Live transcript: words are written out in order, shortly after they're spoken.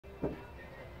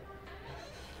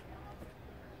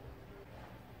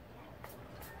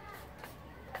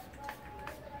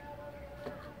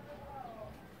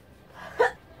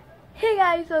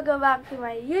guys! Welcome back to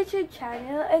my YouTube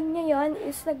channel. And ngayon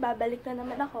is nagbabalik na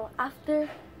naman ako after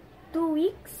 2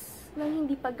 weeks nang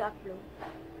hindi pag-upload.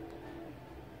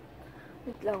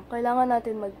 Wait lang, kailangan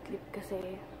natin mag-clip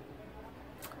kasi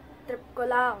trip ko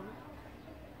lang.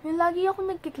 Yung lagi ako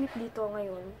nagki-clip dito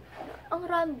ngayon. Ang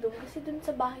random kasi dun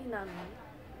sa bahay namin.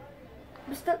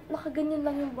 Basta nakaganyan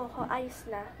lang yung buhok ko, ayos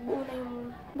na.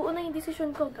 Buo na yung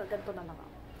decision ko, gaganto na lang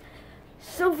ako.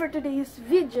 So, for today's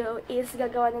video is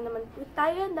gagawa na naman po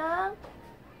tayo ng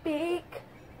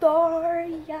pictorial.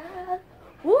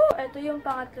 Woo! Ito yung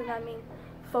pangatlo naming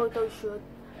photoshoot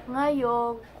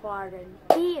ngayong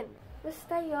quarantine.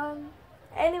 Basta yun.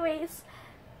 Anyways,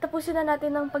 tapusin na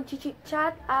natin ng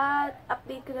pag-chit-chat at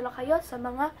update ko na lang kayo sa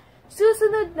mga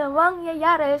susunod na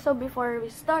mangyayari. So, before we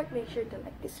start, make sure to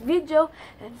like this video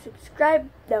and subscribe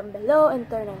down below and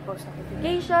turn on post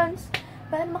notifications.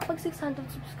 Para makapag 600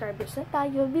 subscribers na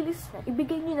tayo, bilis na.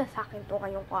 Ibigay nyo na sa akin to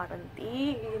ngayong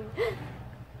quarantine.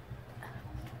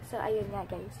 So, ayun nga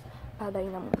guys. Babay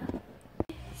na muna.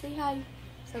 Say hi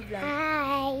sa vlog.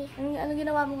 Hi! Ano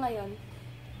ginawa mo ngayon?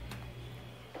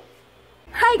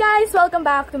 Hi guys! Welcome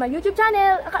back to my YouTube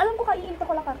channel. Alam ko kaiinto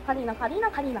ko lang kanina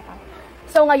ka.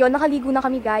 So, ngayon, nakaligo na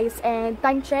kami guys. And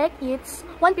time check, it's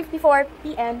 1:54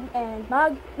 PM. And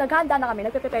naghahanda na kami.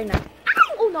 Nagpe-prepare na.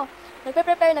 Oh no!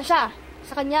 Nagpe-prepare na siya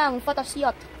sa kanyang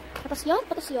photoshoot.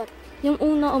 Photoshoot. Yung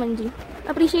uno, OMG.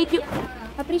 Appreciate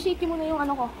you muna yung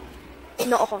ano ko.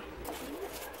 Noo ko.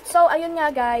 So, ayun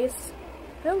nga guys.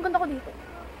 Yung ganda ko dito.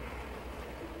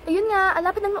 Ayun nga,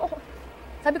 alapit ng noo ko.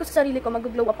 Sabi ko sa sarili ko,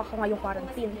 mag-glow up ako ngayong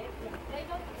quarantine.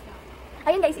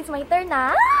 Ayun guys, it's my turn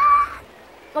na.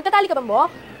 Magtatali ka bang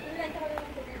buhok?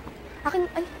 Akin,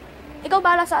 ay. Ikaw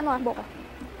bahala sa ano buhok ko.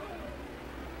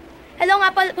 Hello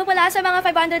nga po pala sa mga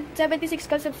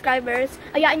 576 subscribers.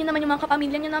 Ayain nyo naman yung mga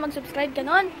kapamilya nyo na mag-subscribe ka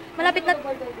nun.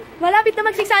 Malapit na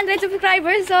mag 600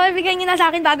 subscribers. So, ibigay nyo na sa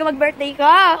akin bago mag-birthday ko.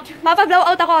 Mapa-blow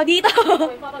out ako dito.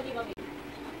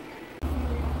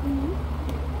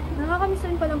 Nakakamiss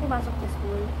rin palang pumasok sa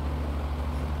school.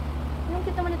 Anong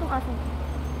cute naman itong aso?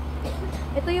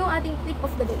 Ito yung ating clip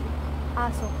of the day.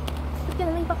 Aso. Ba't ka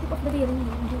naman yung clip of the day rin?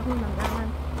 Hindi ko naman.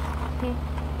 Okay.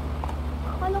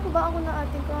 Akala ko ba ako na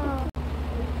ate ka?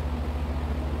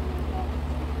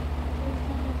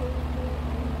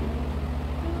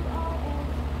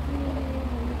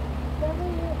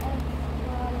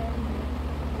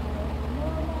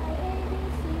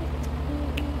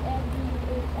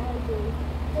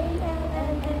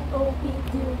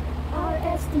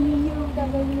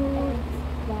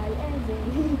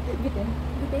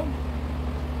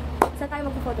 Saan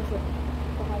tayo mag-photoshoot?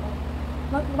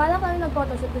 Bala kami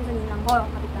nag-photoshoot dun sa ninang ko,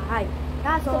 kapitahay.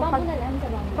 Kaso,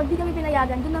 pag di kami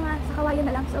pinayagan, dun na nga, sa Kawayanan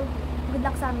na lang. So, good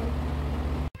luck sa amin.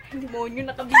 Demonyo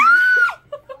nakabili.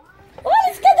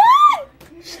 Umalis ka dun!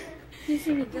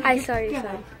 Ay, sorry.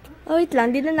 Oh, wait lang.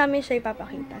 Di na namin siya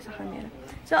ipapakita sa camera.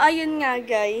 So, ayun nga,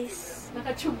 guys.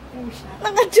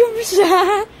 Nakatube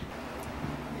siya.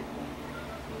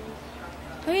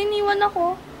 Ay, iniwan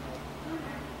ako.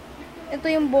 Ito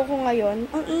yung buko ngayon.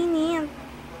 Ang init.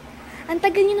 Ang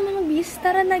tagal nyo naman mag-bis.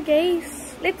 Tara na,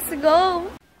 guys. Let's go!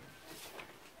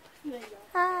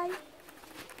 Hi!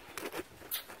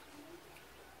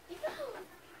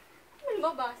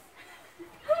 Mabas.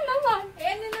 Ano naman?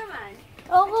 Ano naman?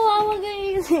 Oo, kawawa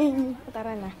guys.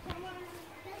 Tara na.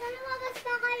 Nasa lumabas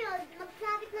pa kayo?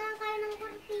 Magsabit na lang kayo ng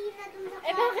kurtina dun sa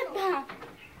kwarto. Bakit ba?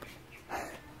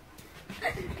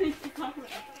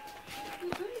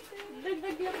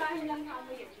 Dagdag lakahin lang nga mo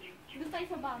yun. Doon tayo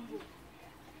sa bamboo.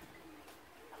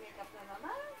 Makeup na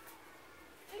naman.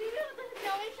 Hindi lang,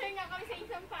 share nga kami sa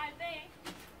isang pate.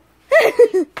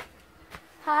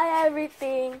 Hi,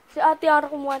 everything. Si Ate Ara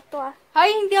kumuha to ah.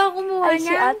 Ay, hindi ako kumuha Ay, si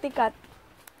Ate Kat.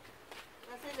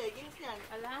 Kasi leggings yan.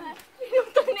 Ala.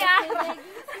 Pinutong ni Ara.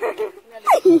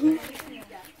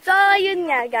 So, yun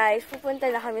nga guys.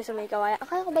 Pupunta na kami sa may Kawayan.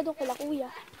 Akala ko ba doon kula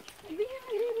kuya? Hindi nga,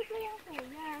 nililip na yung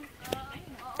kuya.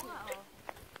 Oo nga, oh.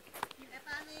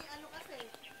 Paano yung ano kasi?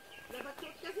 Labat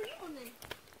suit kasi noon eh.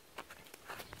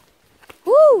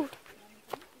 Woo!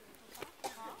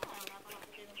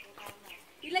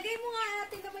 Ilagay mo nga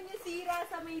natin naman yung sira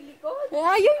sa may likod.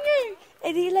 Ayun nga eh.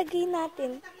 Eh, di ilagay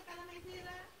natin.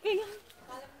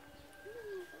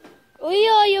 Uy,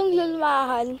 oh, yung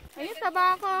lulmahan. Ayun,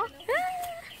 taba ako.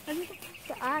 Ano to?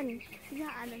 Saan? Sige,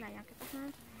 ano na yan kita ha?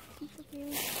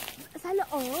 Sa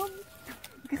loob.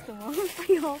 Gusto mo?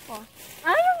 Ayoko.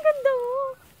 Ay, ang ganda mo.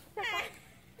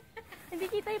 Hindi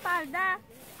kita yung palda.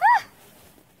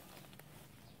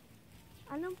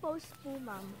 Anong pose po,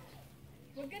 ma'am?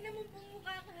 Huwag ka naman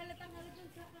pumukha ka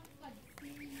halatang-halatang sa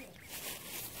pagpagsin.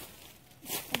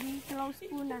 Close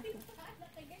po natin.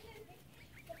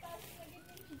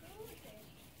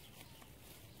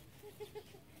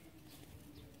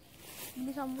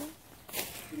 Bilisan mo.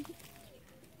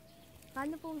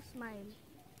 Paano pong smile?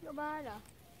 Ikaw bahala.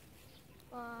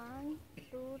 1,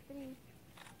 2, 3.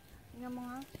 Tingnan mo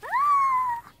nga.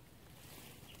 Ah!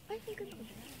 Ay, hindi ko na.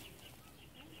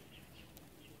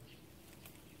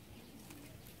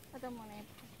 Ito muna yung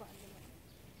pro.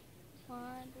 1,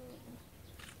 2, 3.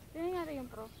 Tingnan nga rin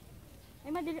yung pro.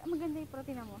 Ay, maganda yung pro.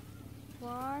 Tingnan mo.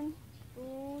 1,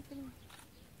 2, 3.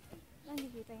 Hindi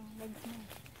kita yung legs mo.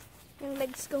 Yung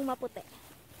legs kong maputi.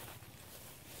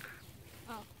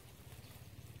 Oh.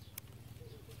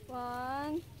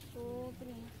 1, 2,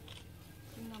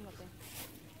 3. Tingnan mo ito.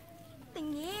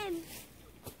 Tingin!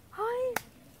 Hi!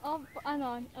 Oh,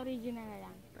 ano, original na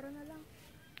lang. Pro na lang.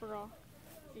 Pro.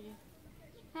 Sige.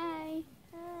 Hi!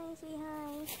 Hi, say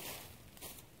hi.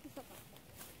 Isa pa.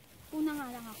 Una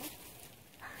nga lang ako.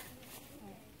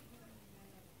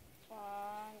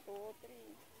 1, 2, 3.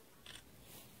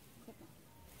 Isa pa.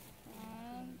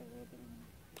 1, 2, 3.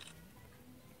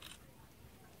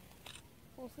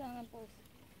 Pose lang ang pose.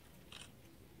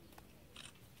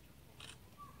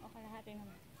 O, kalahati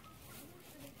naman.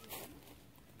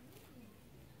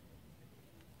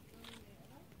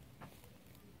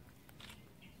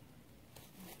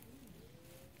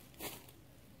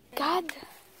 God!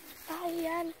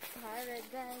 Ayan.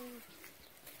 Paradise.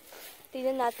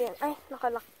 Tignan natin. Ay,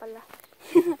 nakalock pala.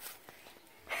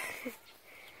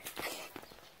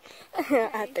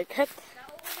 Ate Kat.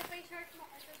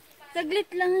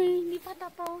 Saglit lang eh. Hindi pa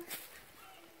tapos.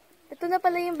 Ito na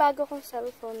pala yung bago kong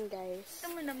cellphone, guys.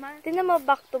 Ito mo naman. Tingnan mo,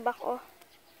 back to back, oh.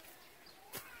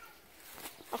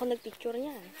 Ako nagpicture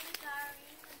niya.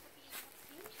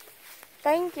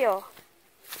 Thank you.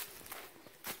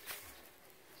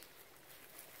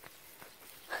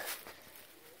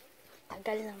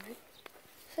 Tagal naman.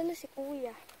 Saan na si Kuya?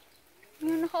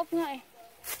 Yung naka-off nga eh.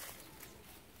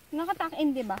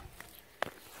 Naka-tuck-in, diba?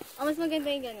 O, mas maganda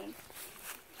yung ganun.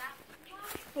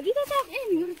 O, dito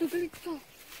tuck-in. Galit ka.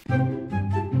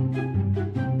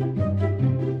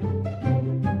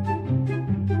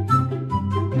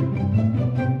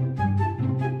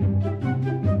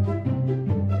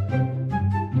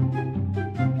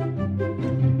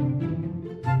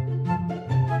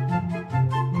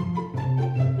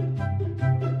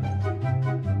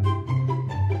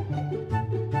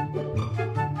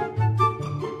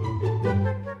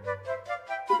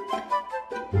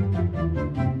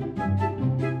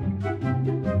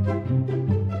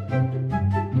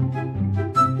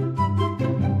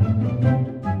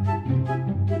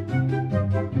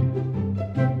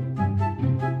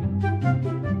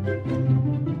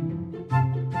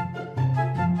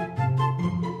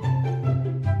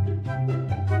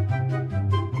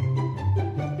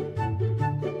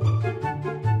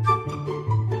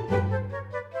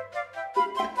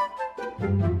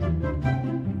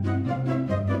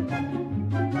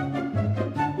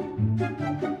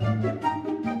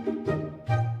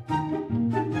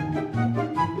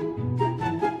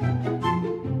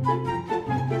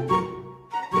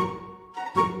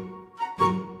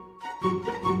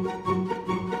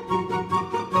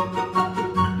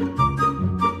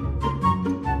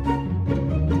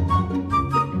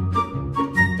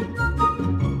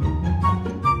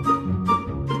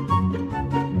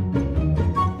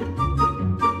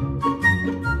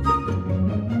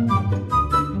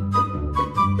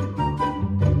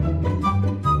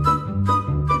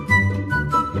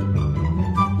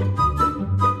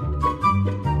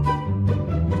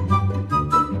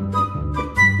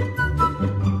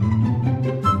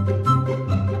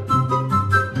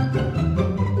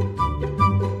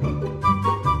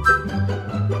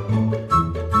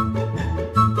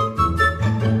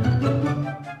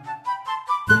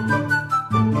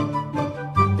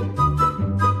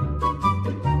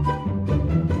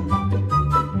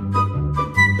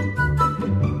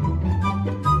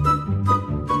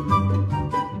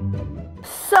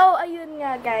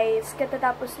 guys,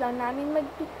 katatapos lang namin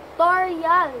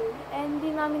mag-tutorial and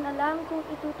hindi namin alam kung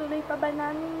itutuloy pa ba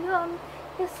namin yun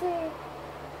kasi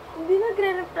hindi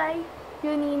nagre-reply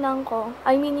yung ninang ko,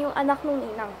 I mean yung anak ng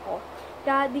ninang ko,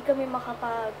 kaya di kami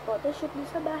makapag-photoshoot din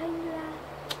sa bahay nila.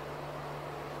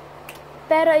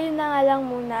 Pero ayun na nga lang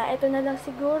muna, ito na lang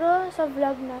siguro sa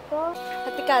vlog na to.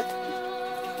 Ate Kat,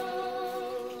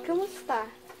 kumusta?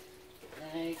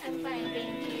 I'm fine,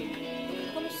 thank you.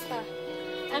 Kumusta?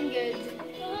 I'm good.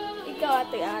 Ikaw,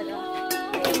 Ate Ara.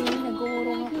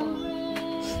 Nag-uurong ako.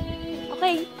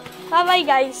 Okay, bye-bye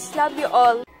guys. Love you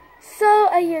all. So,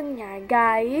 ayun nga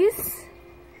guys.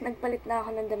 Nagpalit na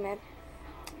ako ng damit.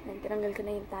 Nagtiranggal ko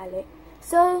na yung tali.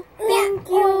 So, thank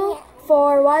you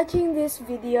for watching this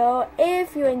video.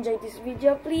 If you enjoyed this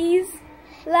video, please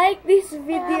like this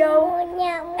video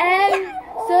and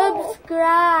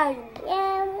subscribe.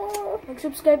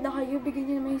 Mag-subscribe na kayo. Bigyan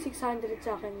nyo naman yung 600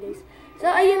 sa akin, guys. So,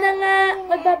 ayun na nga.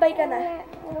 Magbabay ka na.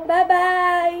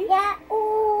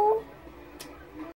 Bye-bye!